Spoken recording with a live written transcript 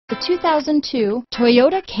The 2002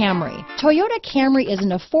 Toyota Camry. Toyota Camry is an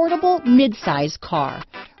affordable mid-size car.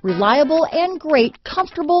 Reliable and great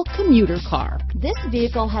comfortable commuter car. This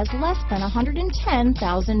vehicle has less than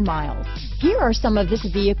 110,000 miles. Here are some of this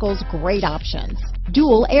vehicle's great options: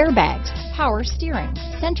 dual airbags, power steering,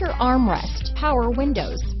 center armrest, power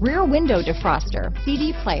windows, rear window defroster,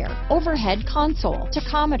 CD player, overhead console,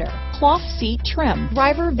 tachometer, cloth seat trim,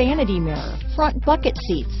 driver vanity mirror, front bucket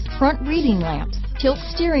seats, front reading lamps, tilt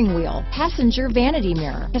steering wheel, passenger vanity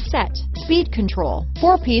mirror, cassette, speed control,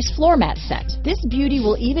 4-piece floor mat set. This beauty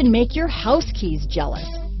will even make your house keys jealous.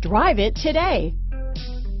 Drive it today.